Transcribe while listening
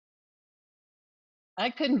I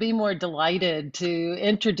couldn't be more delighted to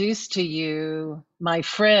introduce to you my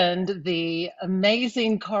friend, the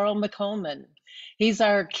amazing Carl McColman. He's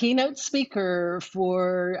our keynote speaker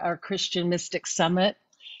for our Christian Mystic Summit,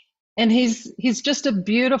 and he's just a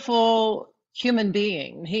beautiful human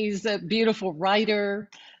being. He's a beautiful writer,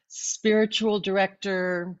 spiritual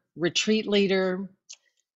director, retreat leader.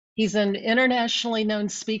 He's an internationally known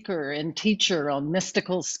speaker and teacher on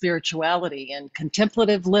mystical spirituality and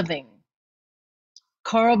contemplative living.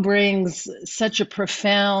 Carl brings such a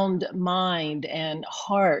profound mind and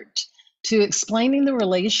heart to explaining the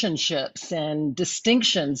relationships and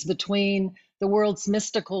distinctions between the world's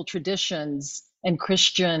mystical traditions and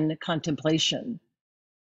Christian contemplation.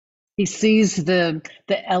 He sees the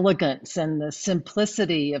elegance and the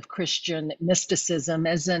simplicity of Christian mysticism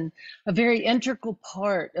as a very integral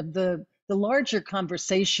part of the larger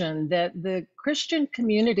conversation that the Christian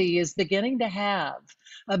community is beginning to have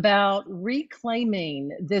about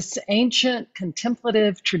reclaiming this ancient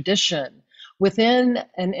contemplative tradition within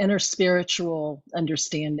an interspiritual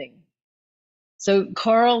understanding. So,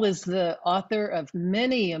 Carl is the author of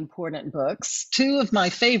many important books. Two of my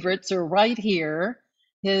favorites are right here.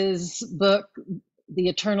 His book, The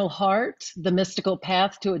Eternal Heart, The Mystical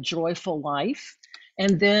Path to a Joyful Life.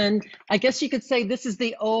 And then I guess you could say this is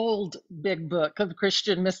the old big book of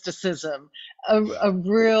Christian mysticism, a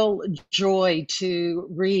real joy to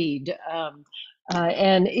read.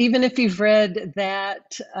 And even if you've read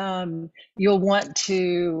that, you'll want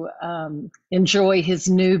to enjoy his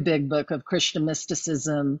new big book of Christian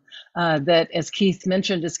mysticism that, as Keith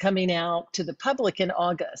mentioned, is coming out to the public in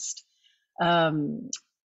August. Um,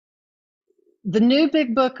 the new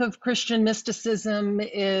big book of Christian mysticism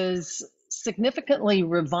is significantly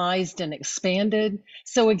revised and expanded.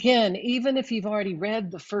 So again, even if you've already read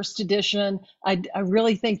the first edition, I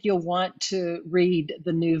really think you'll want to read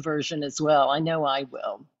the new version as well. I know I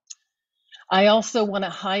will. I also want to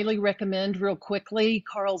highly recommend real quickly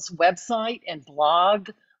Carl's website and blog,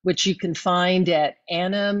 which you can find at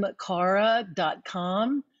animcara.com.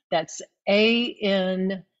 That's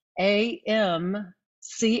ANAMCHARA,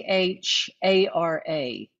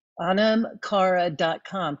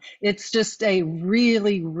 animcara.com. It's just a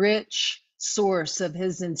really rich source of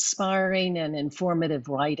his inspiring and informative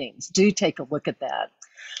writings. Do take a look at that.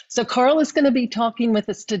 So Carl is going to be talking with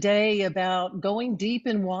us today about going deep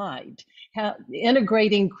and wide,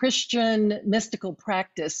 integrating Christian mystical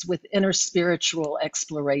practice with interspiritual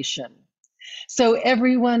exploration. So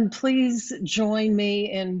everyone, please join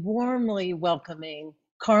me in warmly welcoming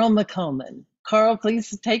Carl McColman. Carl,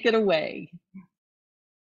 please take it away.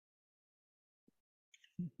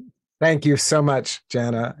 Thank you so much,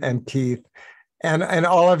 Jana and Keith, and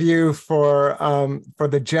all of you for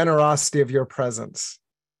the generosity of your presence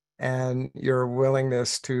and your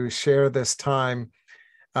willingness to share this time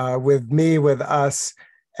with me, with us,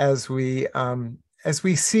 as we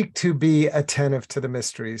seek to be attentive to the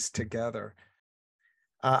mysteries together.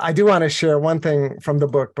 I do want to share one thing from the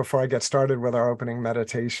book before I get started with our opening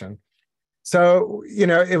meditation. So,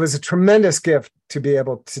 it was a tremendous gift to be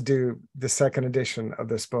able to do the second edition of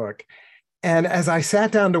this book. And as I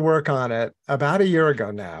sat down to work on it about a year ago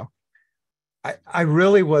now, I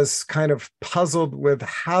really was kind of puzzled with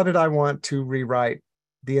how did I want to rewrite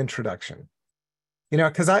the introduction?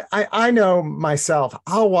 Because I know myself,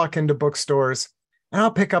 I'll walk into bookstores and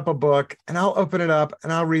I'll pick up a book and I'll open it up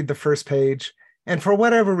and I'll read the first page. And for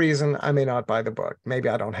whatever reason, I may not buy the book. Maybe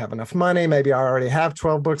I don't have enough money. Maybe I already have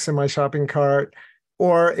 12 books in my shopping cart,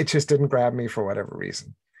 or it just didn't grab me for whatever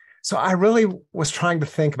reason. So I really was trying to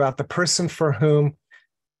think about the person for whom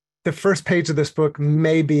the first page of this book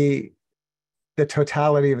may be the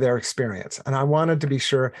totality of their experience. And I wanted to be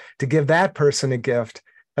sure to give that person a gift,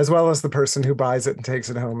 as well as the person who buys it and takes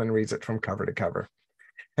it home and reads it from cover to cover.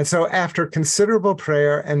 And so after considerable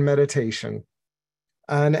prayer and meditation,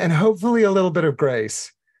 and hopefully a little bit of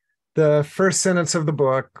grace, the first sentence of the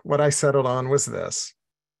book, what I settled on was this: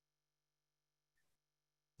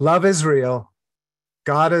 love is real,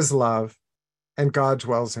 God is love, and God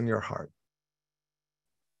dwells in your heart.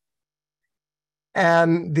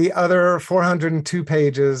 And the other 402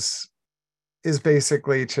 pages is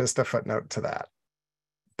basically just a footnote to that.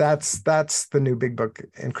 That's the new big book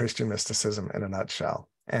in Christian mysticism in a nutshell.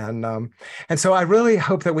 And so I really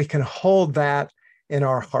hope that we can hold that in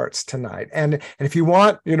our hearts tonight. And if you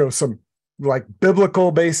want, some like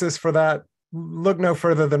biblical basis for that, look no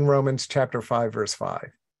further than Romans chapter 5, verse 5.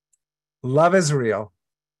 Love is real,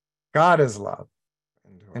 God is love,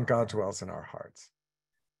 and God dwells in our hearts.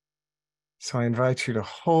 So I invite you to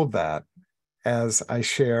hold that as I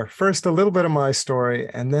share first a little bit of my story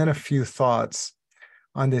and then a few thoughts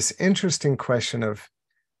on this interesting question of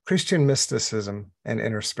Christian mysticism and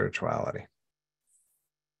inner spirituality.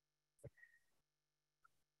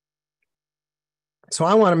 So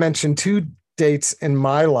I want to mention two dates in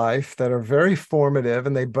my life that are very formative,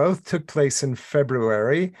 and they both took place in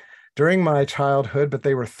February during my childhood, but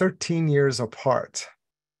they were 13 years apart.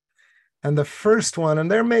 And the first one,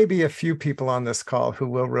 and there may be a few people on this call who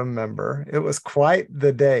will remember, it was quite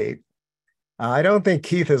the date. I don't think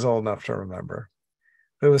Keith is old enough to remember.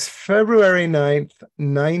 It was February 9th,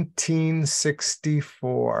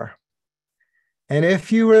 1964. And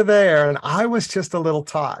if you were there, and I was just a little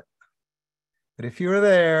tot, but if you were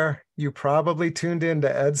there, you probably tuned in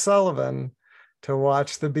to Ed Sullivan to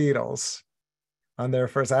watch the Beatles on their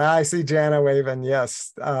first, I see Jana waving,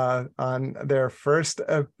 yes, on their first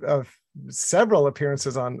of several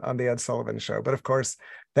appearances on the Ed Sullivan Show. But of course,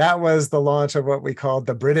 that was the launch of what we called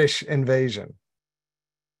the British invasion.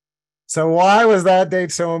 So why was that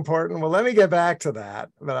date so important? Well, let me get back to that,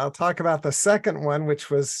 but I'll talk about the second one, which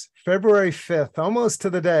was February 5th, almost to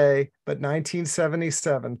the day, but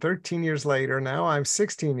 1977, 13 years later. Now I'm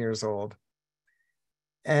 16 years old.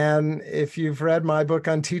 And if you've read my book,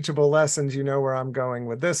 Unteachable Lessons, you know where I'm going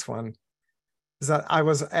with this one. Is that I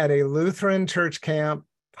was at a Lutheran church camp,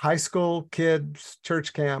 high school kids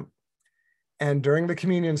church camp, and during the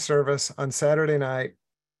communion service on Saturday night,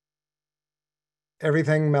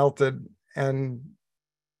 everything melted and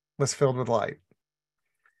was filled with light.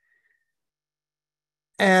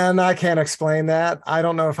 And I can't explain that. I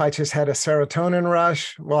don't know if I just had a serotonin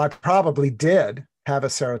rush. Well, I probably did have a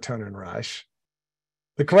serotonin rush.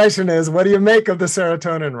 The question is, what do you make of the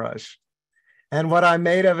serotonin rush? And what I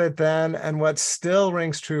made of it then, and what still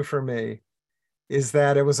rings true for me, is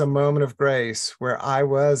that it was a moment of grace where I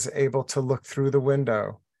was able to look through the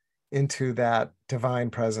window into that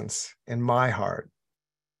divine presence in my heart.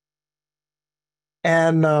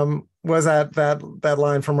 And was that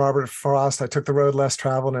line from Robert Frost, I took the road less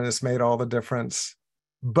traveled and it's made all the difference.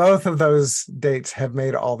 Both of those dates have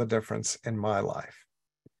made all the difference in my life.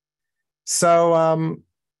 So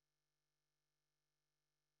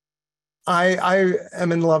I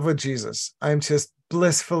am in love with Jesus. I'm just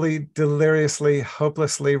blissfully, deliriously,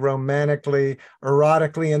 hopelessly, romantically,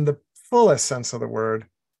 erotically, in the fullest sense of the word,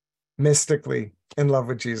 mystically in love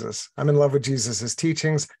with Jesus. I'm in love with Jesus's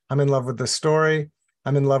teachings. I'm in love with the story.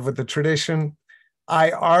 I'm in love with the tradition.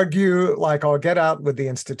 I argue like I'll get out with the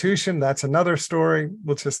institution. That's another story.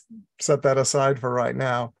 We'll just set that aside for right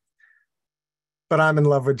now. But I'm in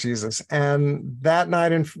love with Jesus. And that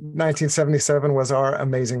night in 1977 was our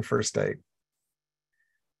amazing first date.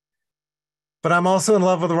 But I'm also in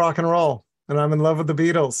love with rock and roll, and I'm in love with the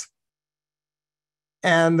Beatles.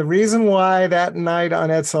 And the reason why that night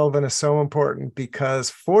on Ed Sullivan is so important, because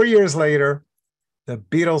 4 years later, the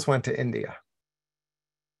Beatles went to India.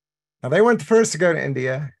 Now, they weren't the first to go to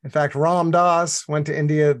India. In fact, Ram Dass went to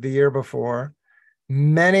India the year before.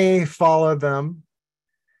 Many followed them.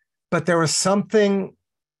 But there was something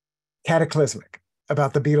cataclysmic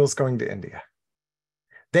about the Beatles going to India.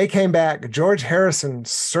 They came back. George Harrison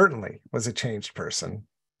certainly was a changed person,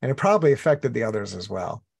 and it probably affected the others as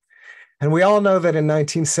well. And we all know that in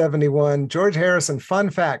 1971, George Harrison, fun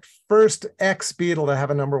fact, first ex-Beatle to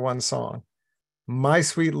have a #1 song, My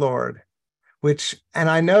Sweet Lord, which, and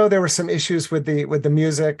I know there were some issues with the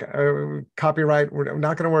music, copyright. We're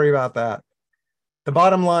not going to worry about that. The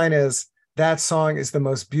bottom line is that song is the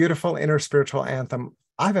most beautiful inner spiritual anthem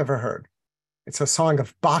I've ever heard. It's a song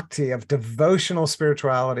of bhakti, of devotional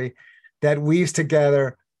spirituality that weaves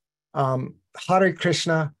together Hare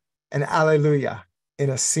Krishna and Alleluia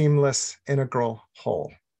in a seamless, integral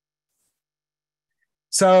whole.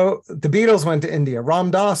 So the Beatles went to India.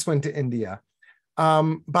 Ram Dass went to India.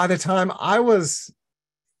 By the time I was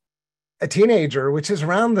a teenager, which is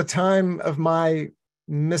around the time of my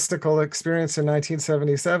mystical experience in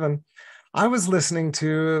 1977, I was listening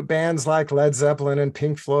to bands like Led Zeppelin and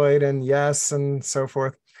Pink Floyd and Yes and so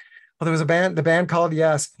forth. Well, there was the band called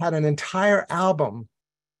Yes had an entire album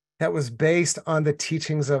that was based on the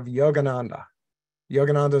teachings of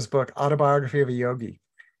Yogananda's book, Autobiography of a Yogi.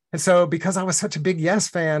 And so because I was such a big Yes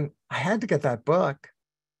fan, I had to get that book.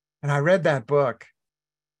 And I read that book.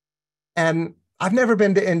 And I've never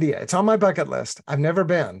been to India. It's on my bucket list. I've never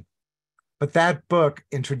been. But that book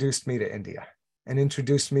introduced me to India and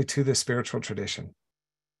introduced me to the spiritual tradition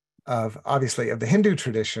of, obviously, of the Hindu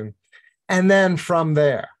tradition. And then from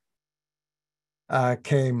there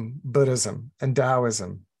came Buddhism and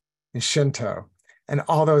Taoism and Shinto and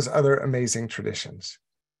all those other amazing traditions.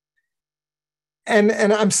 And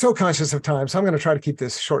I'm so conscious of time, so I'm going to try to keep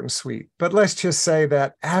this short and sweet. But let's just say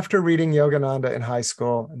that after reading Yogananda in high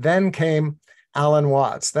school, then came Alan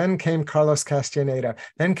Watts, then came Carlos Castaneda,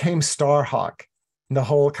 then came Starhawk, and the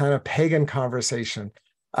whole kind of pagan conversation.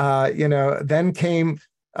 Then came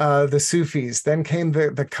the Sufis, then came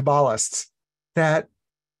the Kabbalists, that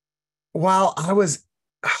while I was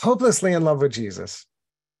hopelessly in love with Jesus,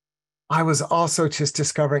 I was also just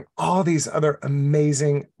discovering all these other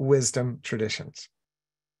amazing wisdom traditions.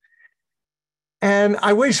 And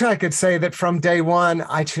I wish I could say that from day one,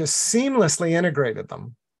 I just seamlessly integrated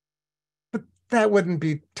them, but that wouldn't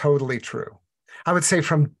be totally true. I would say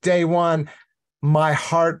from day one, my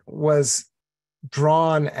heart was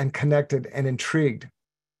drawn and connected and intrigued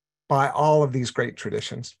by all of these great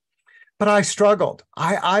traditions. But I struggled.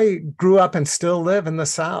 I grew up and still live in the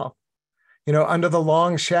South, under the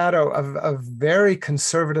long shadow of very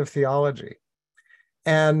conservative theology.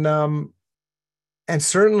 And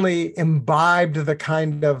certainly imbibed the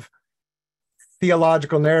kind of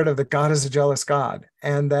theological narrative that God is a jealous God,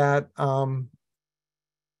 and that God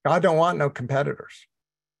don't want no competitors.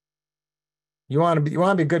 You want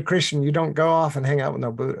to be a good Christian, you don't go off and hang out with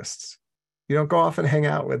no Buddhists. You don't go off and hang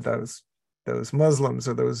out with those Muslims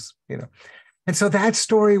or those. And so that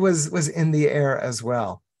story was in the air as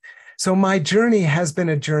well. So my journey has been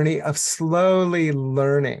a journey of slowly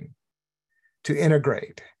learning to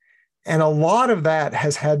integrate. And a lot of that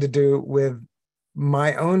has had to do with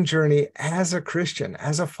my own journey as a Christian,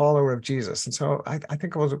 as a follower of Jesus. And so I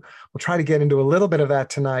think we'll try to get into a little bit of that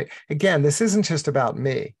tonight. Again, this isn't just about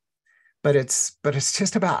me, but it's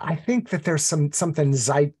just about, I think that there's something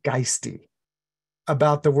zeitgeisty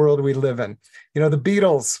about the world we live in. The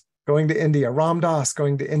Beatles going to India, Ram Dass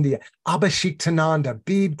going to India, Abhishektananda,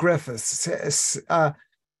 Bede Griffiths,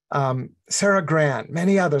 Sarah Grant,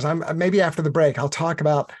 many others. Maybe after the break, I'll talk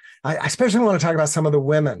about, I especially want to talk about some of the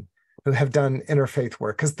women who have done interfaith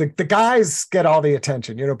work, because the guys get all the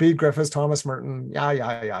attention, Bede Griffiths, Thomas Merton,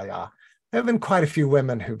 yeah. There have been quite a few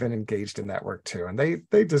women who've been engaged in that work too, and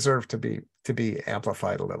they deserve to be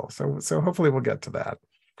amplified a little. So hopefully we'll get to that.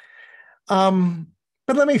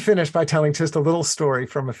 But let me finish by telling just a little story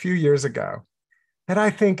from a few years ago that I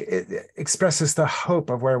think it expresses the hope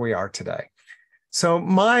of where we are today. So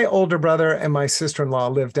my older brother and my sister-in-law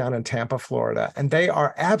live down in Tampa, Florida, and they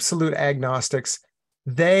are absolute agnostics.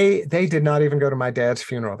 They did not even go to my dad's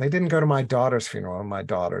funeral. They didn't go to my daughter's funeral when my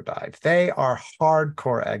daughter died. They are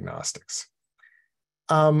hardcore agnostics.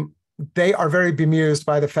 They are very bemused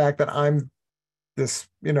by the fact that I'm this,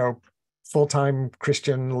 full-time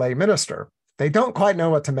Christian lay minister. They don't quite know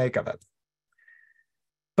what to make of it.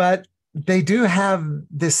 But they do have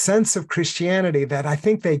this sense of Christianity that I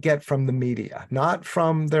think they get from the media, not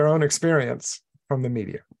from their own experience, from the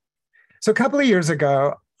media. So a couple of years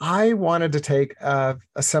ago, I wanted to take a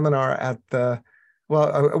seminar at a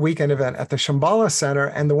weekend event at the Shambhala Center,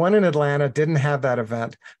 and the one in Atlanta didn't have that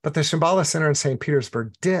event, but the Shambhala Center in St.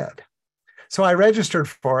 Petersburg did. So I registered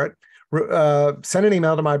for it, sent an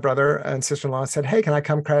email to my brother and sister-in-law and said, hey, can I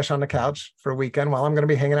come crash on the couch for a weekend while I'm going to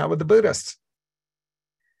be hanging out with the Buddhists?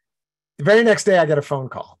 The very next day, I get a phone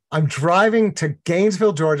call. I'm driving to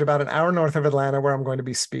Gainesville, Georgia, about an hour north of Atlanta, where I'm going to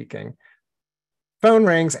be speaking. Phone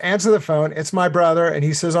rings, answer the phone. It's my brother. And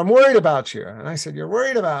he says, I'm worried about you. And I said, you're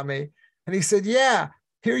worried about me? And he said, yeah,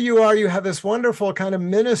 here you are. You have this wonderful kind of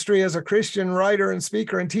ministry as a Christian writer and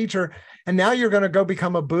speaker and teacher. And now you're going to go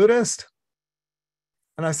become a Buddhist?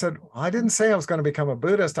 And I said, well, I didn't say I was going to become a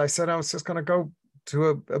Buddhist. I said I was just going to go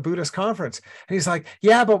to a Buddhist conference. And he's like,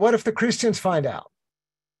 yeah, but what if the Christians find out?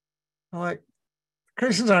 I'm like,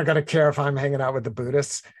 Christians aren't going to care if I'm hanging out with the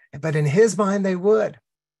Buddhists. But in his mind, they would.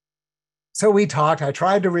 So we talked. I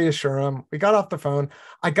tried to reassure him. We got off the phone.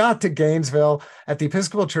 I got to Gainesville at the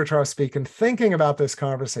Episcopal church where I was speaking, thinking about this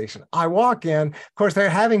conversation. I walk in. Of course, they're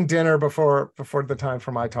having dinner before the time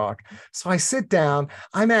for my talk. So I sit down.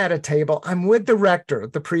 I'm at a table. I'm with the rector,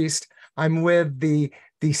 the priest. I'm with the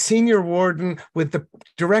senior warden, with the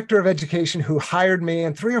director of education who hired me,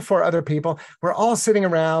 and 3 or 4 other people. We're all sitting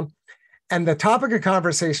around. And the topic of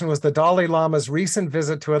conversation was the Dalai Lama's recent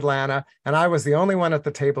visit to Atlanta, and I was the only one at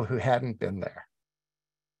the table who hadn't been there.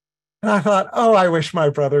 And I thought, oh, I wish my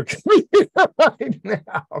brother could be here right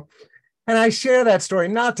now. And I share that story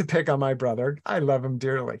not to pick on my brother. I love him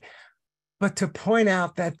dearly, but to point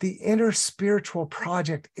out that the Interspiritual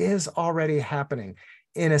project is already happening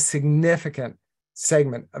in a significant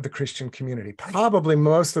segment of the Christian community. Probably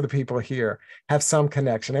most of the people here have some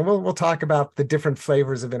connection, and we'll talk about the different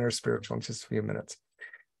flavors of Interspiritual in just a few minutes.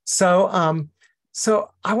 So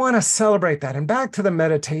I want to celebrate that. And back to the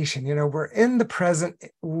meditation, we're in the present,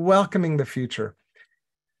 welcoming the future.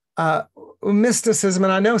 uh, mysticism,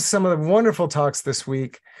 and I know some of the wonderful talks this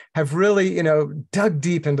week have really, dug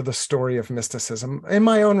deep into the story of mysticism. In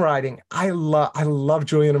my own writing, I love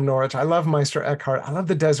Julian of Norwich. I love Meister Eckhart. I love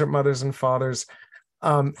the Desert Mothers and Fathers,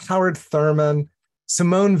 Howard Thurman,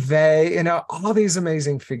 Simone Weil, all these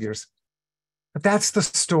amazing figures. But that's the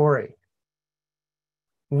story.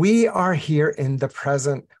 We are here in the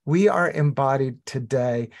present. We are embodied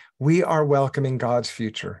today. We are welcoming God's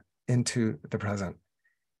future into the present.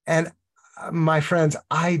 And my friends,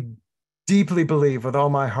 I deeply believe with all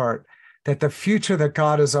my heart that the future that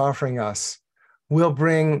God is offering us will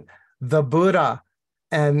bring the Buddha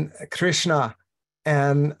and Krishna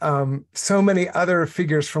and so many other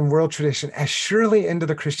figures from world tradition as surely into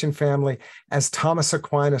the Christian family as Thomas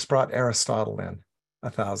Aquinas brought Aristotle in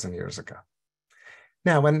 1,000 years ago.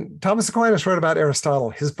 Now, when Thomas Aquinas wrote about Aristotle,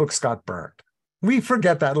 his books got burned. We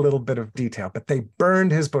forget that little bit of detail, but they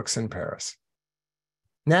burned his books in Paris.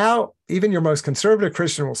 Now, even your most conservative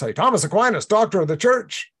Christian will say, Thomas Aquinas, doctor of the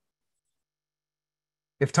church.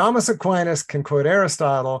 If Thomas Aquinas can quote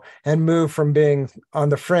Aristotle and move from being on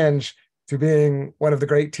the fringe to being one of the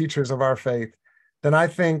great teachers of our faith, then I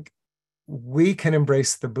think we can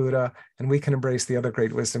embrace the Buddha and we can embrace the other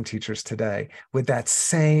great wisdom teachers today with that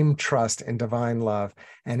same trust in divine love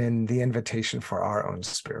and in the invitation for our own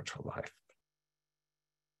spiritual life.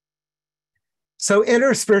 So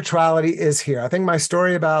interspirituality is here. I think my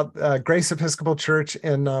story about Grace Episcopal Church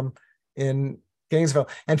in Gainesville,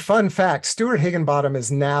 and fun fact, Stuart Higginbottom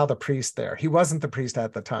is now the priest there. He wasn't the priest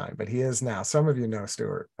at the time, but he is now. Some of you know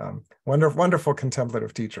Stuart, wonderful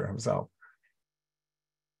contemplative teacher himself.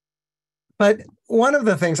 But one of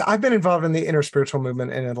the things, I've been involved in the interspiritual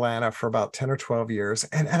movement in Atlanta for about 10 or 12 years,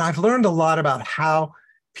 and I've learned a lot about how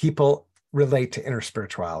people relate to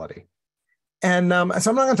interspirituality. And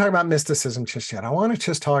so I'm not going to talk about mysticism just yet. I want to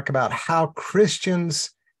just talk about how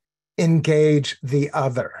Christians engage the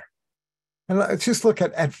other. And let's just look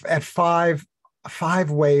at five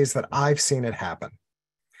ways that I've seen it happen.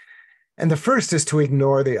 And the first is to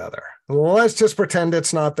ignore the other. Let's just pretend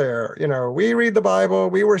it's not there. We read the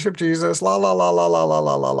Bible, we worship Jesus, la, la, la, la, la, la,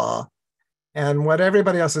 la, la, la. And what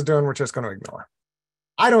everybody else is doing, we're just going to ignore.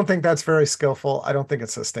 I don't think that's very skillful. I don't think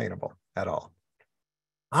it's sustainable at all.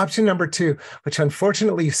 Option number two, which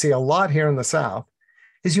unfortunately you see a lot here in the South,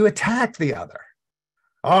 is you attack the other.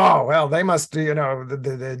 Oh, well, they must,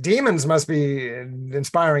 the demons must be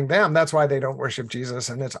inspiring them. That's why they don't worship Jesus.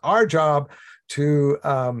 And it's our job to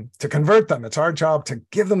convert them. It's our job to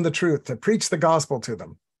give them the truth, to preach the gospel to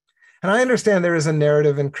them. And I understand there is a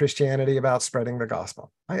narrative in Christianity about spreading the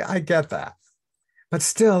gospel. I get that. But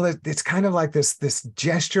still, it's kind of like this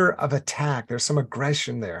gesture of attack. There's some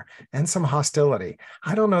aggression there and some hostility.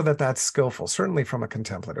 I don't know that that's skillful, certainly from a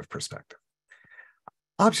contemplative perspective.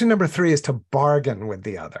 Option number three is to bargain with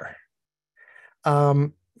the other.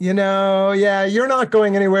 You're not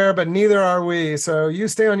going anywhere, but neither are we. So you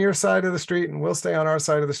stay on your side of the street and we'll stay on our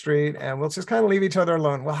side of the street and we'll just kind of leave each other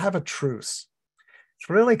alone. We'll have a truce. It's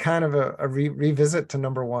really kind of a revisit to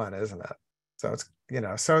number one, isn't it? So it's,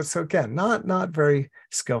 so again, not very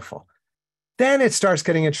skillful. Then it starts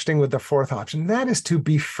getting interesting with the fourth option. That is to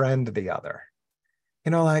befriend the other.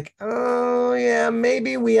 Oh yeah,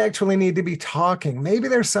 maybe we actually need to be talking. Maybe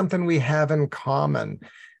there's something we have in common.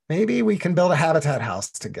 Maybe we can build a habitat house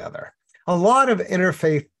together. A lot of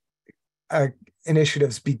interfaith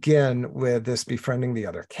initiatives begin with this befriending the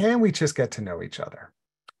other. Can we just get to know each other?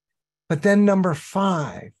 But then number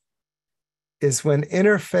five is when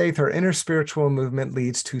interfaith or interspiritual movement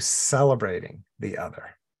leads to celebrating the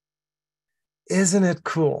other. Isn't it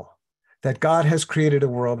cool that God has created a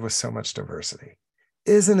world with so much diversity?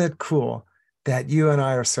 Isn't it cool that you and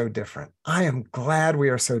I are so different? I am glad we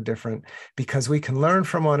are so different because we can learn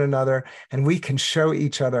from one another and we can show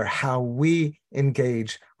each other how we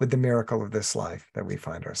engage with the miracle of this life that we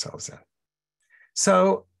find ourselves in.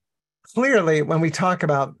 So clearly, when we talk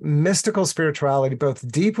about mystical spirituality, both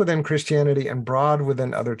deep within Christianity and broad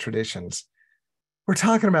within other traditions, we're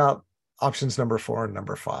talking about options number 4 and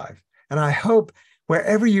number 5. And I hope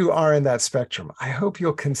wherever you are in that spectrum, I hope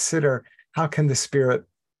you'll consider how can the Spirit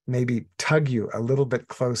maybe tug you a little bit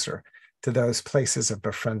closer to those places of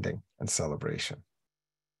befriending and celebration.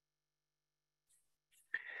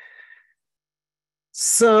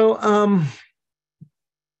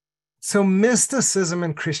 So mysticism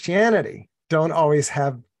and Christianity don't always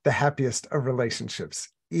have the happiest of relationships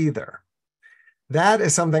either. That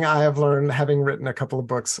is something I have learned having written a couple of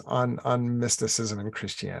books on mysticism and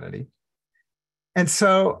Christianity. And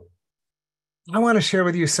so I want to share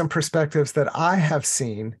with you some perspectives that I have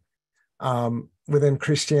seen within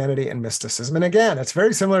Christianity and mysticism. And again, it's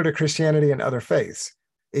very similar to Christianity and other faiths.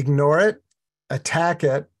 ignore it, attack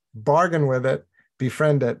it, bargain with it,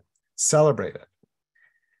 befriend it, celebrate it.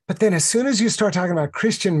 But then as soon as you start talking about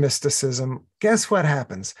Christian mysticism, guess what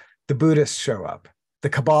happens? The Buddhists show up, the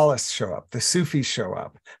Kabbalists show up, the Sufis show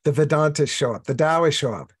up, the Vedantists show up, the Taoists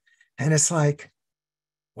show up. And it's like,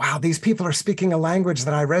 wow, these people are speaking a language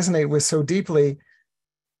that I resonate with so deeply,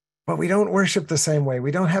 but we don't worship the same way.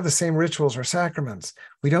 We don't have the same rituals or sacraments.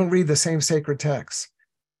 We don't read the same sacred texts.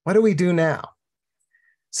 What do we do now?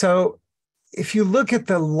 So if you look at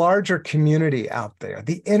the larger community out there,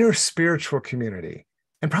 the interspiritual community,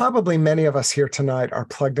 and probably many of us here tonight are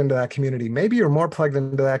plugged into that community. Maybe you're more plugged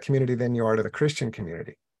into that community than you are to the Christian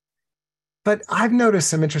community. But I've noticed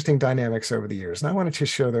some interesting dynamics over the years, and I wanted to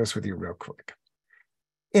share those with you real quick.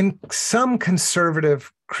 In some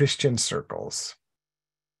conservative Christian circles,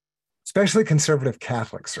 especially conservative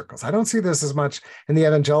Catholic circles, I don't see this as much in the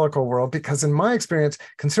evangelical world because in my experience,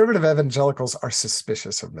 conservative evangelicals are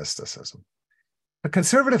suspicious of mysticism. But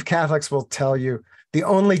conservative Catholics will tell you the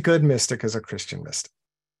only good mystic is a Christian mystic.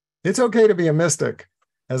 It's okay to be a mystic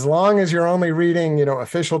as long as you're only reading,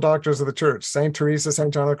 official doctors of the church, St. Teresa,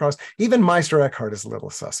 St. John of the Cross. Even Meister Eckhart is a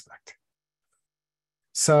little suspect.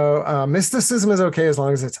 So mysticism is okay as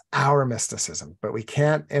long as it's our mysticism, but we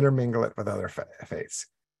can't intermingle it with other faiths.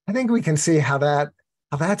 I think we can see how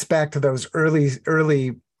that's back to those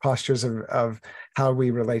early postures of how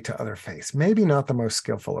we relate to other faiths. Maybe not the most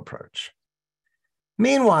skillful approach.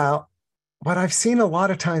 Meanwhile, what I've seen a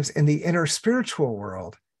lot of times in the interspiritual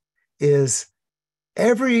world is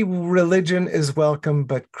every religion is welcome,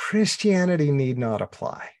 but Christianity need not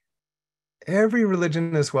apply. Every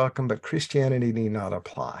religion is welcome, but Christianity need not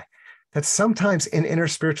apply. That sometimes in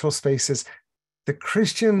interspiritual spaces, the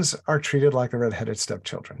Christians are treated like the redheaded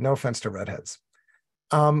stepchildren. No offense to redheads.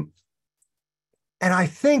 And I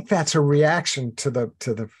think that's a reaction to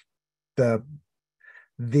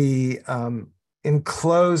the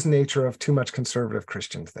enclosed nature of too much conservative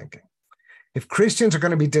Christian thinking. If Christians are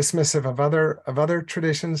going to be dismissive of other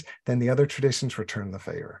traditions, then the other traditions return the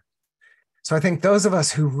favor. So I think those of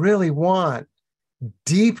us who really want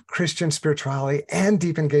deep Christian spirituality and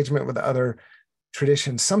deep engagement with other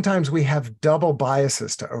traditions, sometimes we have double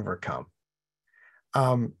biases to overcome.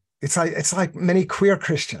 It's like many queer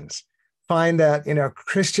Christians find that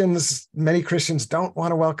many Christians don't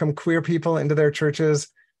want to welcome queer people into their churches,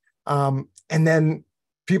 and then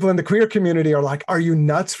people in the queer community are like, "Are you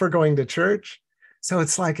nuts for going to church?" So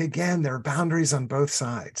it's like, again, there are boundaries on both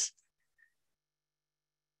sides.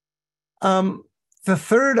 The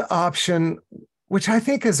third option, which I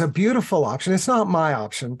think is a beautiful option, it's not my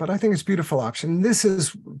option, but I think it's a beautiful option. This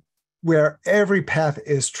is where every path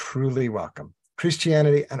is truly welcome,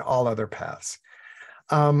 Christianity and all other paths.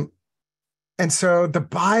 And so the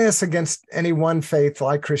bias against any one faith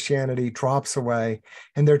like Christianity drops away,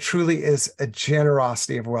 and there truly is a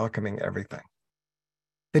generosity of welcoming everything.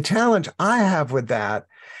 The challenge I have with that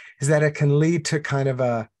is that it can lead to kind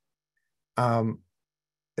of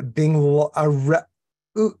being uber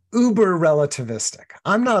relativistic.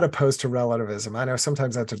 I'm not opposed to relativism. I know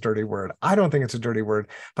sometimes that's a dirty word. I don't think it's a dirty word,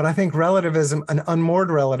 but I think relativism, an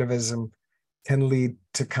unmoored relativism, can lead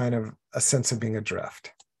to kind of a sense of being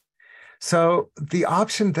adrift. So the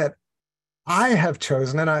option that I have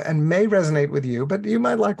chosen, and may resonate with you, but you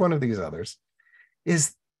might like one of these others,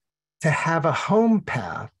 is to have a home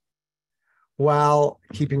path while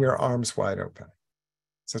keeping your arms wide open.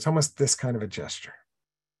 So it's almost this kind of a gesture.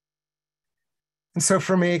 And so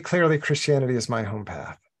for me, clearly Christianity is my home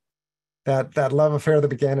path. That love affair that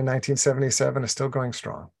began in 1977 is still going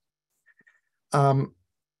strong.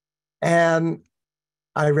 And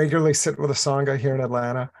I regularly sit with a Sangha here in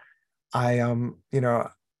Atlanta. I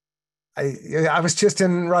was just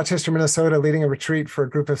in Rochester, Minnesota, leading a retreat for a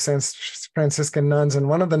group of Franciscan nuns, and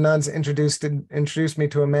one of the nuns introduced me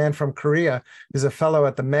to a man from Korea who's a fellow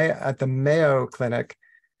at the Mayo Clinic,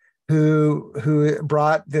 who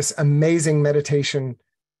brought this amazing meditation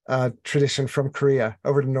tradition from Korea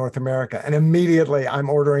over to North America. And immediately I'm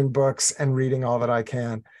ordering books and reading all that I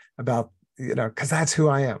can about, because that's who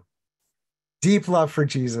I am. Deep love for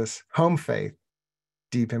Jesus, home faith,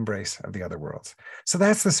 deep embrace of the other worlds. So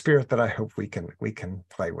that's the spirit that I hope we can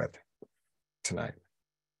play with tonight.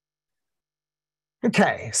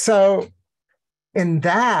 Okay, so in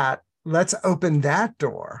that, let's open that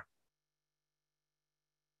door.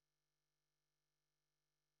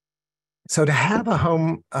 So to have a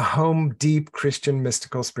home deep Christian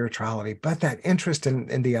mystical spirituality, but that interest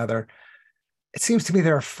in the other, it seems to me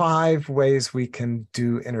there are 5 ways we can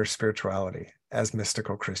do inner spirituality as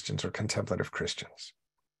mystical Christians or contemplative Christians.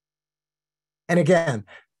 And again,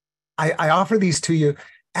 I offer these to you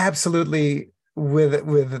absolutely with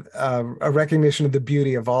a recognition of the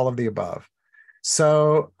beauty of all of the above.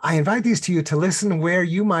 So I invite these to you to listen where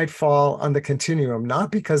you might fall on the continuum,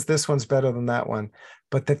 not because this one's better than that one,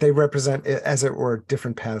 but that they represent, as it were,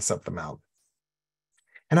 different paths up the mountain.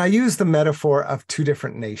 And I use the metaphor of two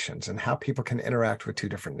different nations and how people can interact with two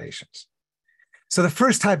different nations. So the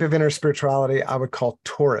first type of inner spirituality I would call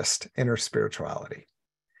tourist inner spirituality.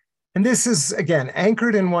 And this is, again,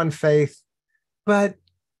 anchored in one faith, but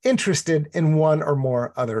interested in one or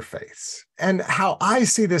more other faiths. And how I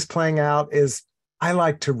see this playing out is I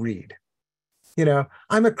like to read. You know,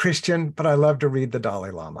 I'm a Christian, but I love to read the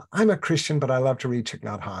Dalai Lama. I'm a Christian, but I love to read Thich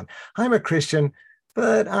Nhat Hanh. I'm a Christian,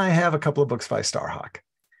 but I have a couple of books by Starhawk.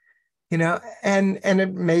 You know, and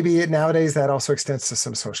maybe nowadays that also extends to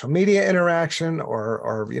some social media interaction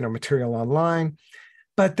or you know, material online.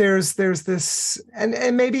 But there's this,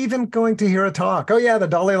 and maybe even going to hear a talk. Oh yeah, the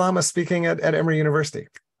Dalai Lama speaking at Emory University.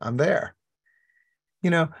 I'm there.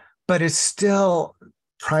 You know, but it's still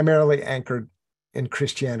primarily anchored in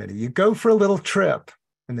Christianity. You go for a little trip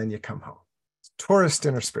and then you come home. Tourist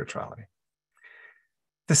inner spirituality.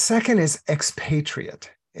 The second is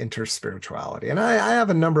expatriate interspirituality. And I have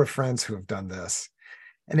a number of friends who have done this.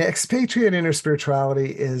 And expatriate interspirituality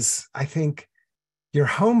is, I think, your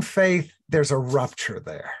home faith, there's a rupture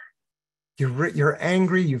there. You're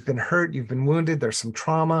angry, you've been hurt, you've been wounded, there's some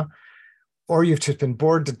trauma, or you've just been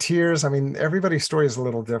bored to tears. I mean, everybody's story is a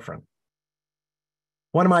little different.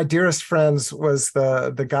 One of my dearest friends was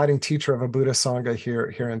the guiding teacher of a Buddhist Sangha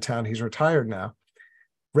here in town. He's retired now,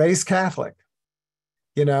 raised Catholic,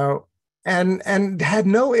 you know, and had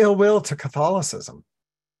no ill will to Catholicism.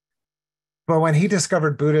 But when he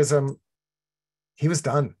discovered Buddhism, he was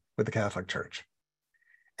done with the Catholic Church.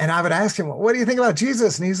 And I would ask him, well, what do you think about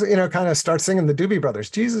Jesus? And he's, you know, kind of starts singing the Doobie Brothers.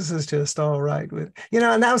 Jesus is just all right with, you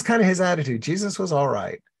know, and that was kind of his attitude. Jesus was all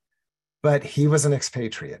right, but he was an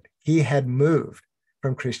expatriate. He had moved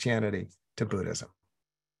from Christianity to Buddhism.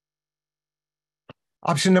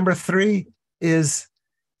 Option number 3 is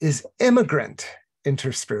immigrant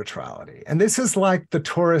interspirituality. And this is like the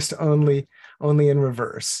tourist only in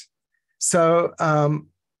reverse. So,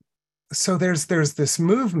 so there's this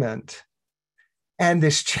movement and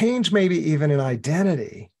this change, maybe even in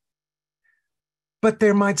identity, but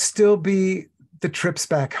there might still be the trips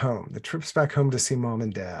back home to see mom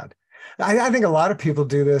and dad. I think a lot of people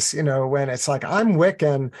do this, you know, when it's like, I'm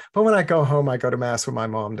Wiccan, but when I go home, I go to mass with my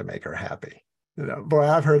mom to make her happy. You know, boy,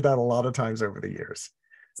 I've heard that a lot of times over the years.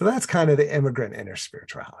 So that's kind of the immigrant inner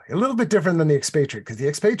spirituality. A little bit different than the expatriate, because the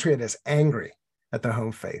expatriate is angry at the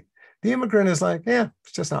home faith. The immigrant is like, yeah,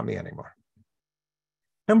 it's just not me anymore.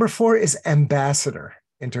 Number 4 is ambassador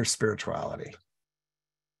interspirituality.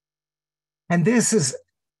 And this is,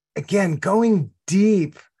 again, going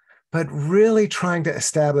deep, but really trying to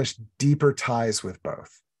establish deeper ties with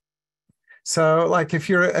both. So like if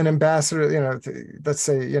you're an ambassador, you know, let's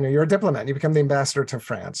say, you know, you're a diplomat, you become the ambassador to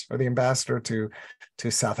France or the ambassador to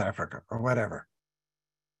South Africa or whatever.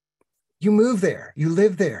 You move there, you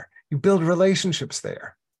live there, you build relationships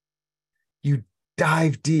there, you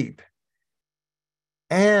dive deep,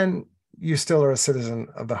 and you still are a citizen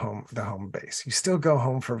of the home base. You still go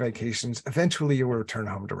home for vacations. Eventually you will return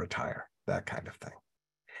home to retire, that kind of thing.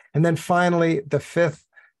 And then finally, the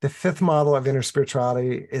fifth model of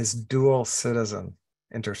interspirituality is dual citizen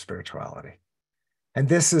interspirituality. And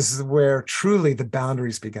this is where truly the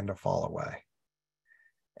boundaries begin to fall away.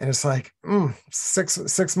 And it's like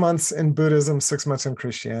 6 months in Buddhism, 6 months in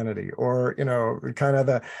Christianity, or, you know, kind of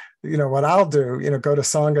the, you know, what I'll do, you know, go to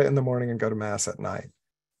Sangha in the morning and go to mass at night,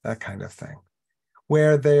 that kind of thing,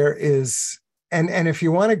 where there is, and if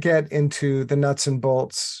you want to get into the nuts and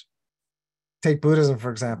bolts, take Buddhism,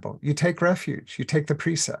 for example, you take refuge, you take the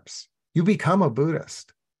precepts, you become a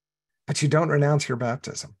Buddhist, but you don't renounce your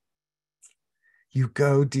baptism. You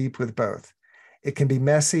go deep with both. It can be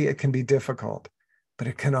messy, it can be difficult, but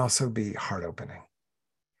it can also be heart-opening.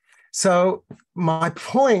 So my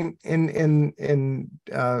point in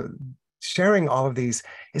sharing all of these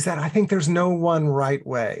is that I think there's no one right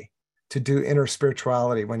way to do inner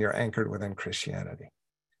spirituality when you're anchored within Christianity.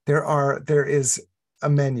 There is a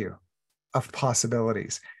menu of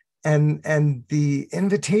possibilities. And the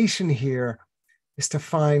invitation here is to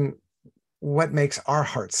find what makes our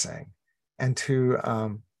heart sing and to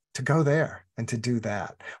go there and to do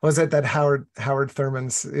that. Was it that Howard Thurman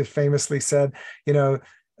famously said, you know,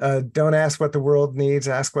 don't ask what the world needs,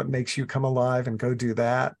 ask what makes you come alive and go do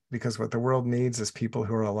that, because what the world needs is people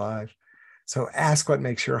who are alive. So ask what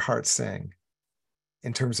makes your heart sing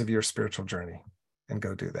in terms of your spiritual journey and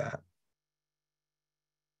go do that.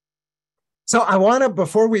 So I want to,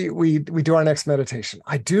 before we do our next meditation,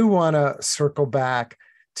 I do want to circle back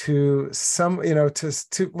to some,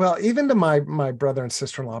 to well, even to my brother and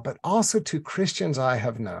sister-in-law, but also to Christians I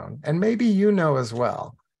have known, and maybe you know as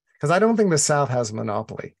well, because I don't think the South has a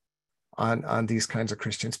monopoly on these kinds of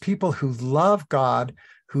Christians, people who love God,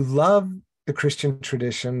 who love the Christian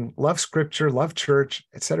tradition, love scripture, love church,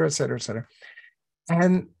 et cetera, et cetera, et cetera.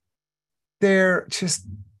 And they're just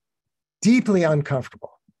deeply uncomfortable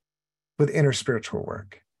with inner spiritual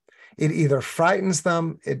work. It either frightens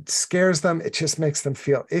them, it scares them, it just makes them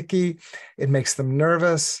feel icky, it makes them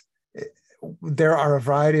nervous. There are a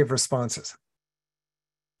variety of responses.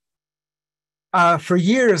 For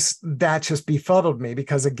years, that just befuddled me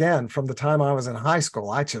because, again, from the time I was in high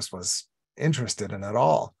school, I just was interested in it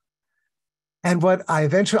all. And what I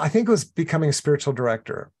think it was becoming a spiritual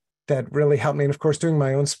director that really helped me, and of course, doing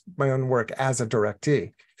my own work as a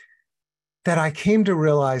directee, that I came to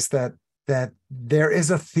realize that there is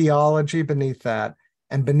a theology beneath that,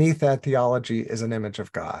 and beneath that theology is an image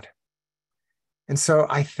of God. And so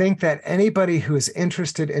I think that anybody who is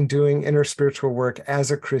interested in doing inner spiritual work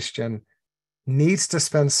as a Christian needs to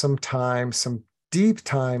spend some time, some deep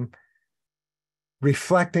time,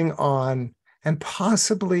 reflecting on and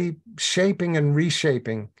possibly shaping and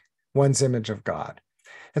reshaping one's image of God.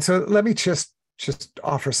 And so let me just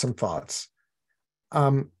offer some thoughts.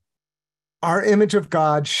 Our image of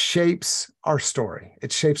God shapes our story.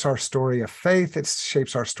 It shapes our story of faith. It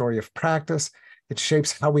shapes our story of practice. It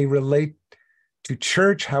shapes how we relate to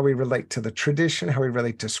church, how we relate to the tradition, how we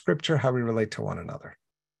relate to scripture, how we relate to one another.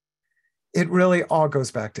 It really all goes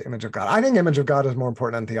back to image of God. I think image of God is more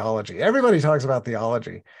important than theology. Everybody talks about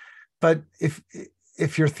theology, but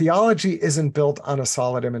if your theology isn't built on a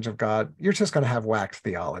solid image of God, you're just going to have whacked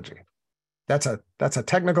theology. That's a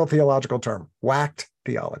technical theological term, whacked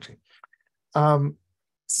theology.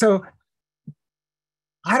 So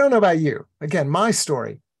I don't know about you. Again, my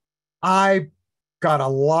story, I got a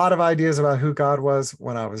lot of ideas about who God was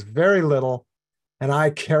when I was very little, and I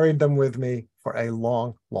carried them with me for a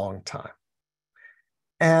long, long time.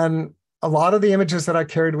 And a lot of the images that I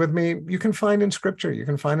carried with me, you can find in scripture, you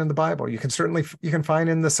can find in the Bible, you can find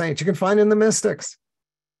in the saints, you can find in the mystics.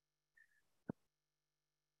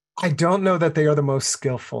 I don't know that they are the most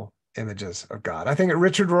skillful images of God. I think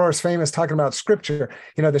Richard Rohr is famous talking about scripture.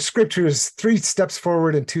 The scripture is 3 steps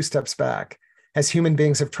forward and 2 steps back, as human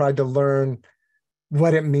beings have tried to learn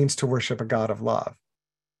what it means to worship a God of love.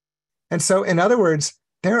 And so, in other words,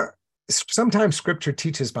 sometimes scripture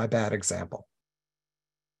teaches by bad example.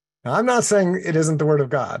 Now, I'm not saying it isn't the word of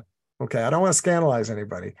God. Okay, I don't want to scandalize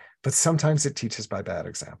anybody, but sometimes it teaches by bad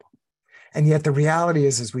example. And yet the reality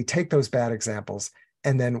is we take those bad examples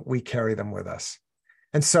and then we carry them with us.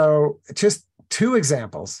 And so just 2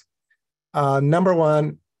 examples. Number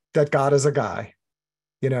one, that God is a guy,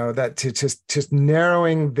 that to just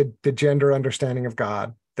narrowing the gender understanding of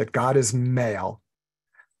God, that God is male.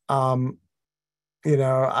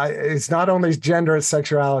 It's not only gender, it's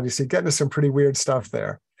sexuality. So you get into some pretty weird stuff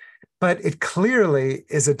there. But it clearly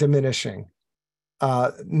is a diminishing,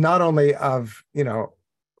 not only of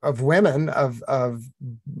women, of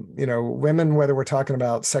women, whether we're talking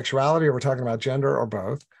about sexuality or we're talking about gender or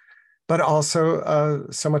both, but also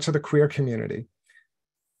so much of the queer community.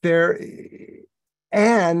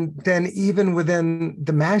 And then even within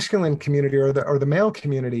the masculine community or the male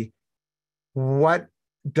community, what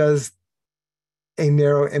does a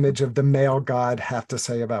narrow image of the male God have to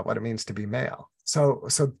say about what it means to be male? So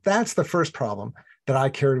that's the first problem that I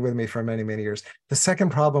carried with me for many, many years. The second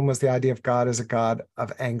problem was the idea of God as a God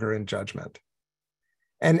of anger and judgment.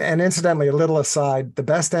 And incidentally, a little aside, the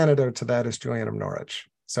best antidote to that is Julian of Norwich.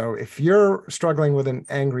 So if you're struggling with an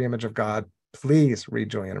angry image of God, please read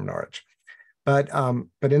Julian of Norwich. But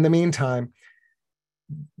in the meantime,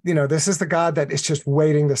 this is the God that is just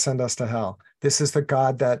waiting to send us to hell. This is the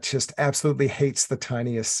God that just absolutely hates the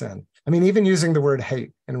tiniest sin. I mean, even using the word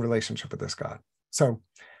hate in relationship with this God. So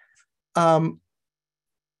the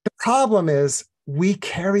problem is we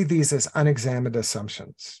carry these as unexamined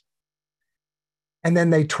assumptions. And then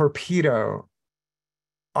they torpedo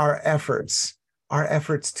our efforts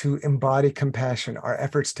to embody compassion, our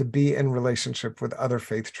efforts to be in relationship with other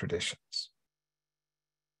faith traditions.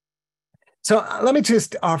 So let me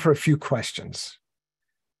just offer a few questions.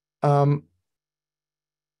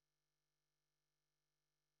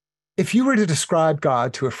 If you were to describe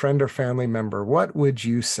God to a friend or family member, what would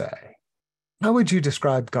you say? How would you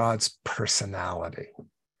describe God's personality?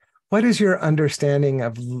 What is your understanding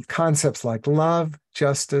of concepts like love,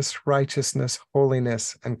 justice, righteousness,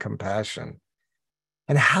 holiness, and compassion?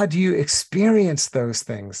 And how do you experience those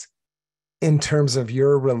things in terms of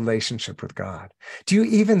your relationship with God? Do you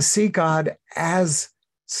even see God as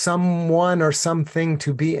someone or something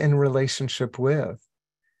to be in relationship with?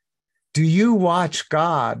 Do you watch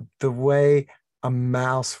God the way a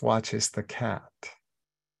mouse watches the cat?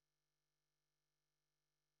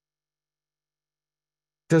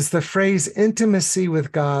 Does the phrase intimacy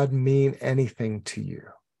with God mean anything to you?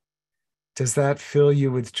 Does that fill you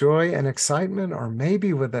with joy and excitement, or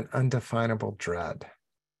maybe with an undefinable dread?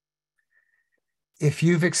 If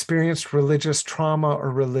you've experienced religious trauma or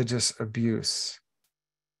religious abuse,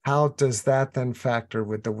 how does that then factor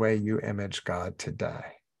with the way you image God today?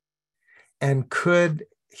 And could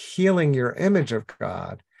healing your image of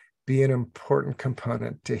God be an important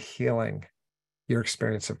component to healing your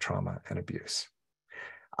experience of trauma and abuse?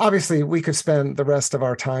 Obviously, we could spend the rest of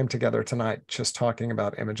our time together tonight just talking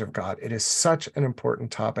about image of God. It is such an important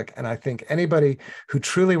topic. And I think anybody who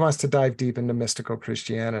truly wants to dive deep into mystical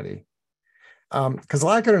Christianity, because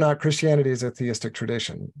like it or not, Christianity is a theistic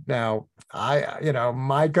tradition. Now,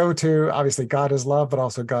 my go-to, obviously, God is love, but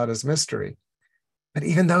also God is mystery. But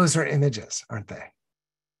even those are images, aren't they?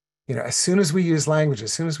 As soon as we use language,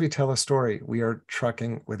 as soon as we tell a story, we are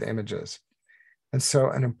trucking with images. And so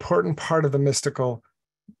an important part of the mystical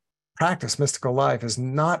practice, mystical life, is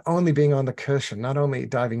not only being on the cushion, not only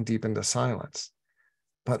diving deep into silence,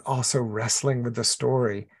 but also wrestling with the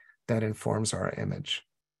story that informs our image.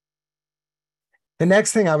 The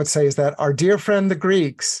next thing I would say is that our dear friend, the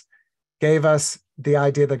Greeks, gave us the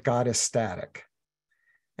idea that God is static.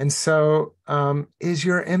 And so is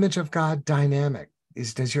your image of God dynamic?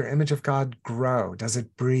 Does your image of God grow? Does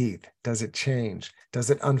it breathe? Does it change? Does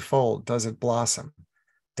it unfold? Does it blossom?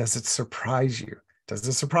 Does it surprise you? Does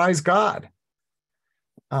it surprise God?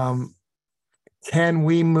 Can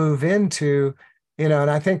we move into, and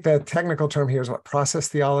I think the technical term here is what? Process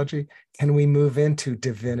theology. Can we move into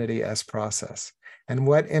divinity as process? And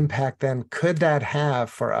what impact then could that have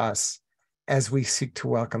for us as we seek to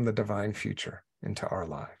welcome the divine future into our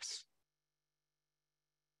lives?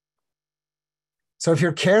 So if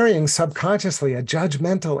you're carrying subconsciously a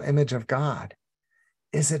judgmental image of God,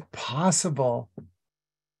 is it possible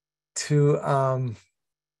to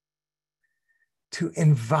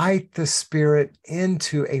invite the Spirit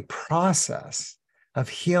into a process of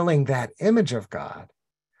healing that image of God,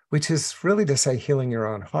 which is really to say healing your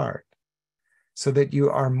own heart, so that you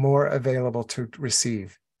are more available to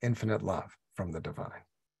receive infinite love from the divine?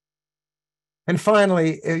 And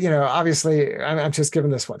finally, obviously, I'm just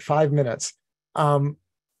giving this, 5 minutes.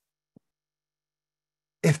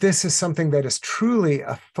 If this is something that is truly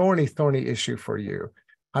a thorny issue for you,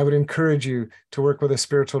 I would encourage you to work with a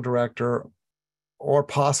spiritual director or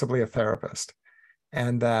possibly a therapist.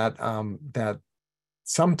 And that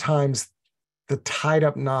sometimes the tied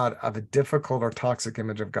up knot of a difficult or toxic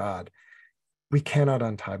image of God, we cannot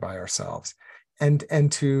untie by ourselves. And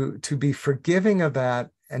to be forgiving of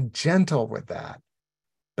that and gentle with that,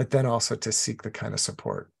 but then also to seek the kind of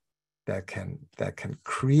support that can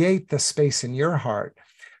create the space in your heart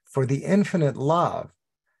for the infinite love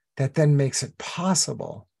that then makes it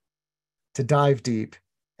possible to dive deep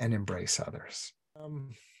and embrace others.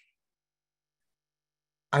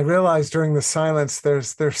 I realized during the silence,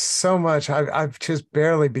 there's so much. I've just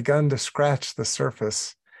barely begun to scratch the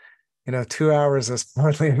surface. 2 hours is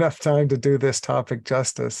hardly enough time to do this topic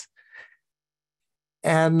justice.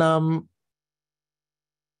 And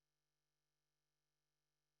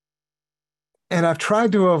I've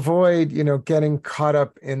tried to avoid, getting caught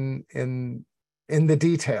up in the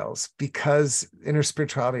details, because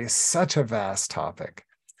interspirituality is such a vast topic.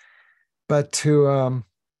 But to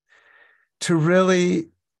really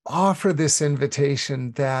offer this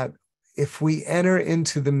invitation that if we enter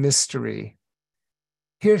into the mystery,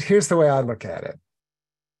 here's the way I look at it.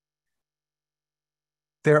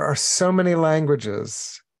 There are so many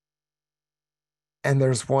languages, and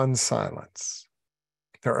there's one silence.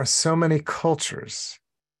 There are so many cultures,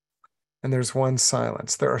 and there's one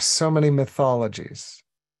silence. There are so many mythologies,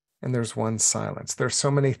 and there's one silence. There are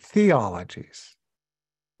so many theologies,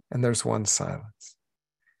 and there's one silence.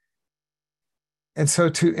 And so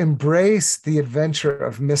to embrace the adventure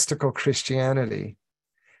of mystical Christianity,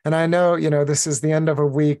 and I know, this is the end of a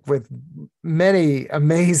week with many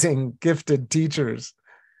amazing, gifted teachers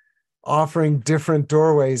offering different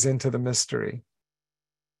doorways into the mystery.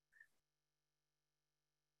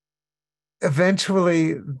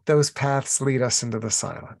 Eventually, those paths lead us into the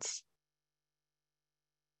silence.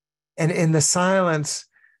 And in the silence,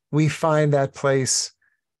 we find that place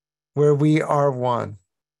where we are one.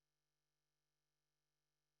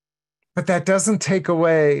 But that doesn't take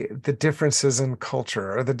away the differences in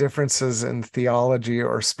culture or the differences in theology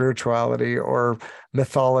or spirituality or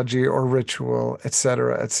mythology or ritual, et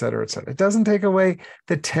cetera, et cetera, et cetera. It doesn't take away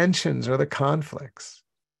the tensions or the conflicts.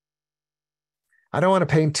 I don't want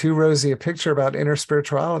to paint too rosy a picture about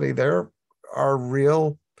interspirituality. There are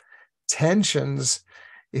real tensions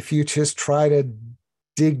if you just try to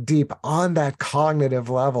dig deep on that cognitive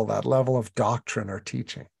level, that level of doctrine or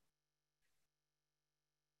teaching.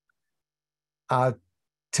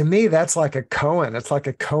 To me, that's like a koan. It's like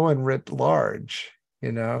a koan writ large,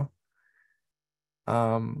 you know?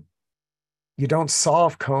 You don't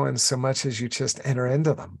solve koans so much as you just enter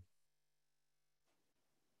into them.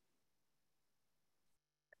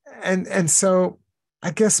 And so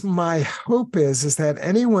I guess my hope is that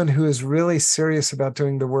anyone who is really serious about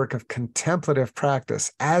doing the work of contemplative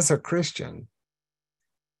practice as a Christian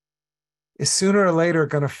is sooner or later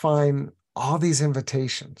going to find all these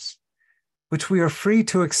invitations, which we are free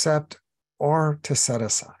to accept or to set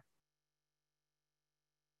aside.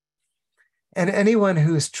 And anyone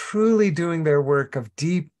who is truly doing their work of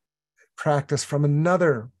deep practice from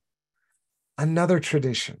another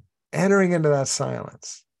tradition, entering into that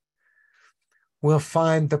silence, will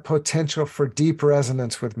find the potential for deep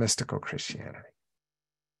resonance with mystical Christianity.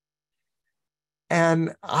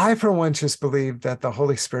 And I, for one, just believe that the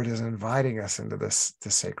Holy Spirit is inviting us into this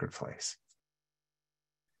sacred place.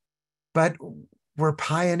 But we're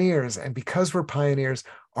pioneers, and because we're pioneers,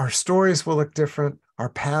 our stories will look different, our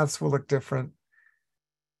paths will look different.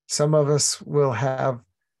 Some of us will have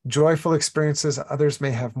joyful experiences, others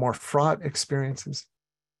may have more fraught experiences,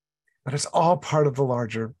 but it's all part of the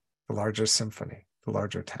larger symphony, the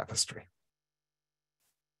larger tapestry.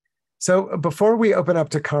 So before we open up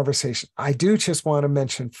to conversation, I do just want to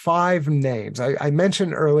mention 5 names. I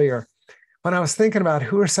mentioned earlier when I was thinking about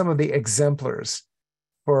who are some of the exemplars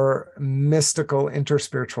for mystical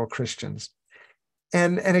interspiritual Christians.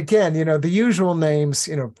 And again, the usual names,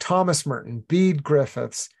 Thomas Merton, Bede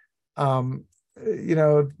Griffiths, they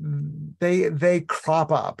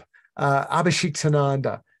crop up,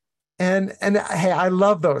 Abhishektananda. And hey, I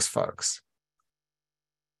love those folks.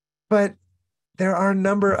 But there are a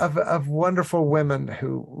number of wonderful women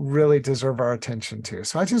who really deserve our attention too.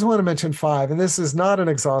 So I just want to mention 5, and this is not an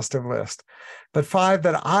exhaustive list, but 5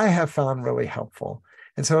 that I have found really helpful.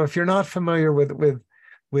 And so if you're not familiar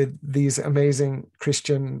with these amazing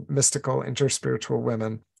Christian, mystical, interspiritual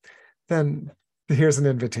women, then here's an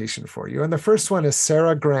invitation for you. And the first one is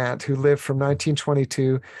Sarah Grant, who lived from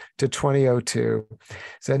 1922 to 2002.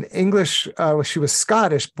 So she was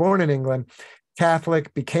Scottish, born in England,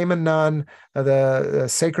 Catholic, became a nun, the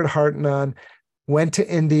Sacred Heart nun, went to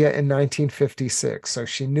India in 1956. So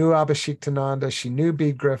she knew Abhishektananda, she knew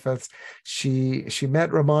Bede Griffiths, she met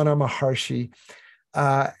Ramana Maharshi,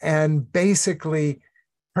 and basically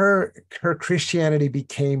her Christianity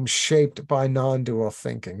became shaped by non-dual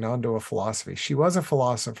thinking, non-dual philosophy. She was a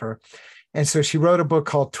philosopher. And so she wrote a book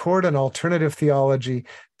called Toward an Alternative Theology,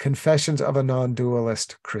 Confessions of a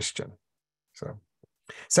Non-Dualist Christian. So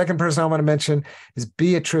second person I want to mention is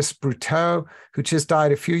Beatrice Brutaux, who just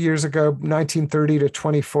died a few years ago, 1930 to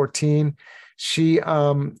 2014. She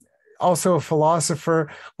also a philosopher,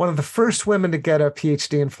 one of the first women to get a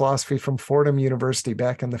PhD in philosophy from Fordham University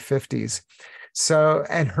back in the 50s. So,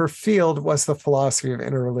 and her field was the philosophy of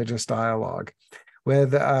interreligious dialogue,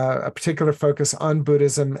 with a particular focus on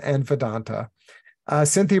Buddhism and Vedanta.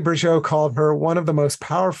 Cynthia Bourgeault called her one of the most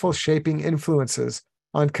powerful shaping influences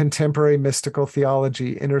on contemporary mystical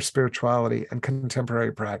theology, interspirituality, and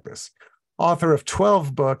contemporary practice. Author of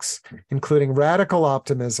 12 books, including Radical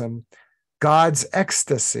Optimism, God's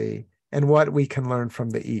Ecstasy, and What We Can Learn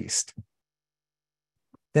from the East.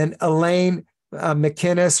 Then Elaine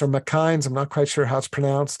McInnes, or McKines, I'm not quite sure how it's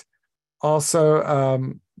pronounced,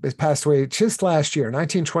 also passed away just last year,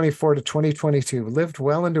 1924 to 2022, lived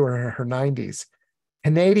well into her 90s.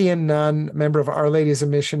 Canadian nun, member of Our Ladies of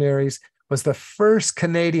Missionaries, was the first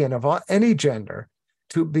Canadian of any gender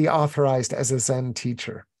to be authorized as a Zen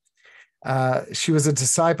teacher. She was a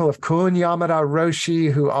disciple of Kun Yamada Roshi,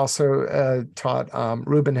 who also taught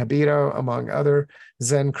Ruben Habito, among other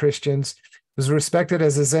Zen Christians. Was respected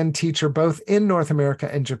as a Zen teacher both in North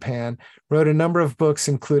America and Japan, wrote a number of books,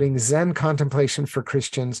 including Zen Contemplation for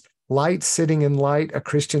Christians, Light Sitting in Light, A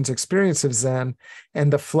Christian's Experience of Zen,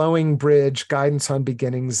 and The Flowing Bridge, Guidance on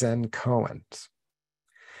Beginning Zen Koans.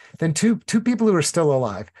 Then two people who are still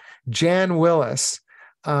alive. Jan Willis,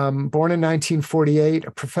 born in 1948,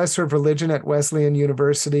 a professor of religion at Wesleyan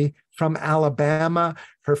University from Alabama.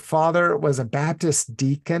 Her father was a Baptist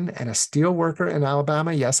deacon and a steel worker in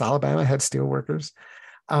Alabama. Yes, Alabama had steel workers.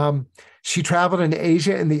 Um, she traveled in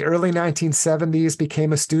Asia in the early 1970s,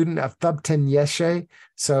 became a student of Thubten Yeshe,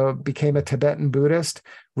 so became a Tibetan Buddhist,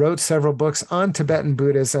 wrote several books on Tibetan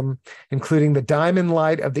Buddhism, including The Diamond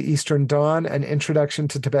Light of the Eastern Dawn, an introduction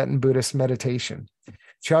to Tibetan Buddhist meditation.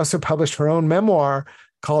 She also published her own memoir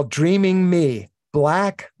called Dreaming Me,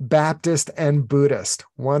 Black, Baptist, and Buddhist,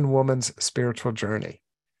 One Woman's Spiritual Journey.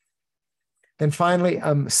 Then finally,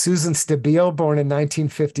 Susan Stabile, born in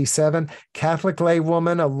 1957, Catholic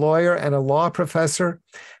laywoman, a lawyer, and a law professor,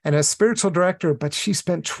 and a spiritual director, but she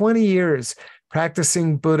spent 20 years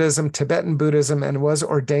practicing Buddhism, Tibetan Buddhism, and was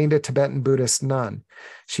ordained a Tibetan Buddhist nun.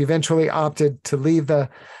 She eventually opted to leave the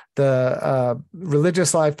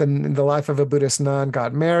religious life, the life of a Buddhist nun,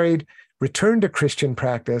 got married, returned to Christian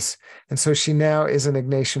practice, and so she now is an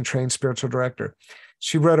Ignatian-trained spiritual director.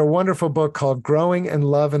 She wrote a wonderful book called Growing in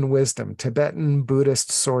Love and Wisdom, Tibetan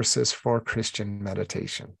Buddhist Sources for Christian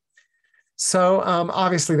Meditation. So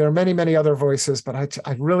obviously there are many, many other voices, but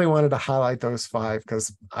I really wanted to highlight those 5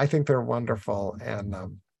 because I think they're wonderful, and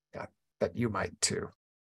yeah, that you might too.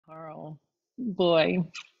 Carl, boy,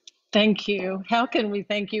 thank you. How can we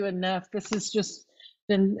thank you enough? This has just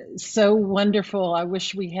been so wonderful. I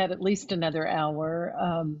wish we had at least another hour.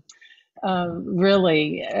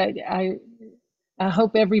 Really, I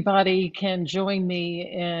hope everybody can join me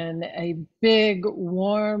in a big,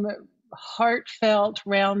 warm, heartfelt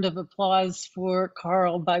round of applause for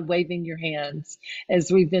Carl by waving your hands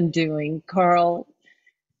as we've been doing. Carl,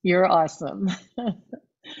 you're awesome.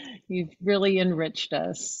 You've really enriched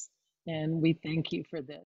us, and we thank you for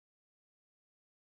this.